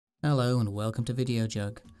Hello and welcome to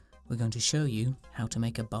Videojug. We're going to show you how to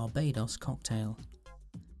make a Barbados cocktail.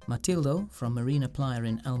 Matildo from Marina Playa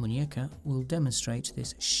in Almuñeca will demonstrate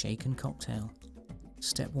this shaken cocktail.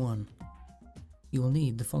 Step 1. You will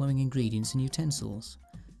need the following ingredients and utensils.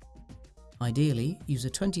 Ideally, use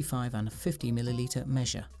a 25 and a 50 milliliter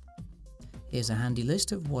measure. Here's a handy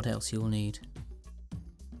list of what else you'll need.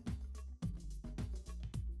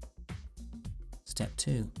 Step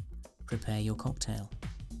 2. Prepare your cocktail.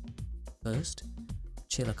 First,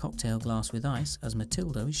 chill a cocktail glass with ice as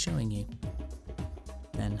Matildo is showing you.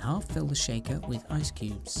 Then half fill the shaker with ice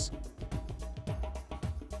cubes.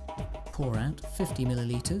 Pour out 50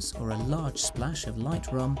 milliliters or a large splash of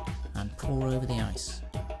light rum and pour over the ice.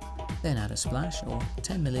 Then add a splash or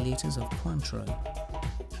 10 milliliters of Cointreau.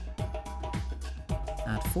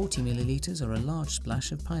 Add 40 milliliters or a large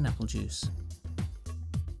splash of pineapple juice.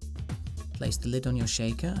 Place the lid on your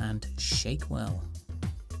shaker and shake well.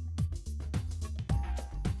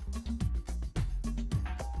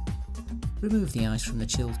 Remove the ice from the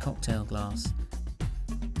chilled cocktail glass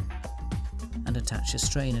and attach a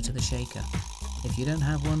strainer to the shaker. If you don't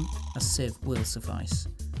have one, a sieve will suffice.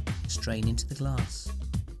 Strain into the glass.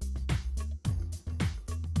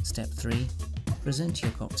 Step 3. Present your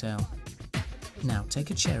cocktail. Now take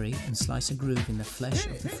a cherry and slice a groove in the flesh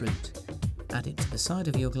of the fruit. Add it to the side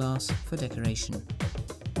of your glass for decoration.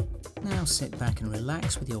 Now sit back and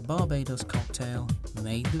relax with your Barbados cocktail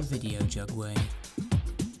made the Videojug way.